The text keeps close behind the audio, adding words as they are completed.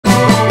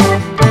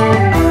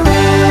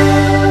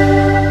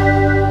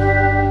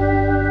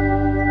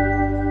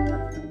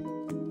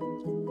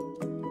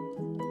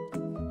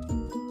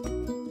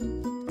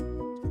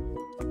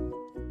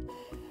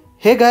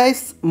Hey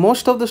guys,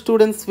 most of the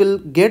students will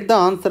get the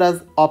answer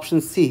as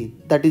option C,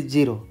 that is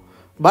 0.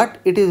 But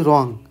it is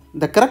wrong.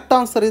 The correct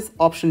answer is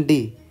option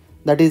D,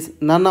 that is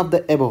none of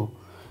the above.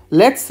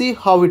 Let's see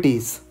how it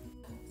is.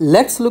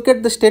 Let's look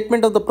at the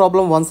statement of the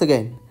problem once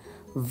again.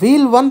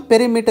 Wheel 1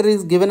 perimeter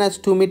is given as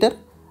 2 meter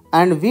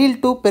and wheel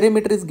 2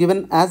 perimeter is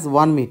given as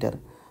 1 meter.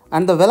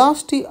 And the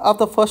velocity of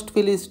the first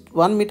wheel is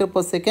 1 meter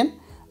per second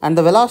and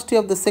the velocity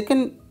of the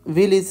second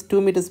wheel is 2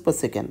 meters per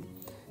second.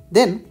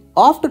 Then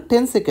after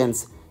 10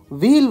 seconds,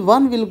 wheel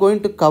 1 will going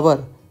to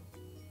cover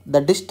the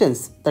distance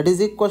that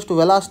is equals to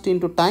velocity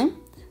into time,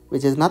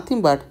 which is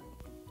nothing but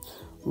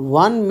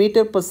 1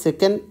 meter per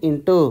second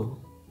into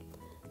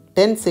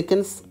 10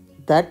 seconds,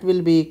 that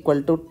will be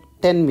equal to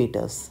 10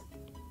 meters.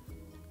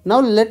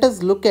 Now let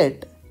us look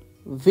at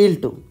wheel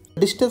 2.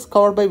 Distance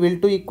covered by wheel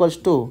 2 equals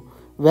to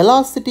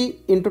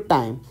velocity into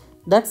time,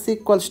 that's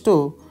equals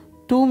to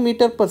 2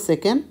 meter per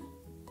second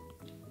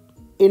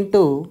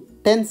into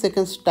 10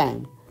 seconds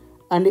time,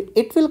 and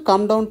it will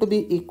come down to be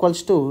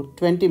equals to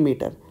 20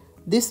 meter.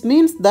 This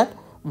means that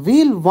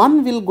wheel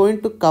 1 will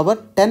going to cover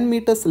 10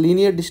 meters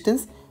linear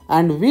distance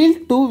and wheel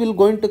 2 will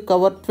going to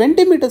cover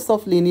 20 meters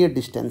of linear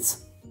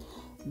distance.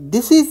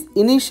 This is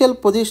initial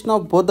position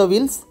of both the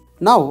wheels.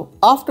 Now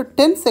after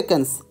 10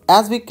 seconds,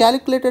 as we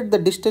calculated the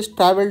distance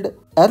travelled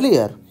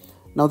earlier,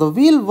 now the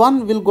wheel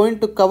 1 will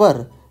going to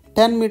cover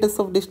 10 meters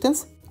of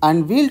distance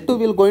and wheel 2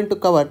 will going to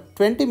cover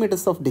 20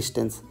 meters of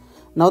distance.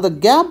 Now the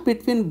gap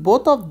between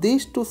both of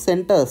these two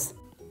centers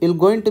is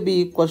going to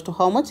be equals to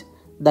how much?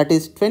 That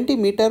is 20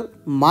 meter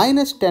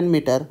minus 10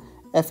 meter.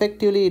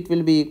 Effectively it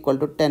will be equal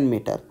to 10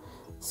 meter.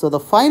 So the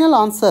final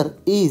answer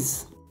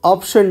is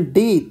option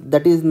D,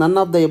 that is none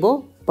of the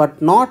above, but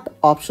not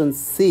option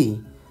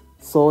C.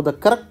 So the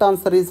correct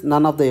answer is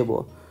none of the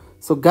above.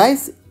 So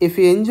guys, if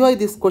you enjoy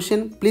this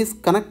question, please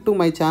connect to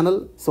my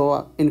channel.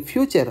 So in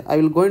future I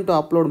will going to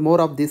upload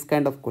more of these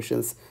kind of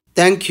questions.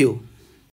 Thank you.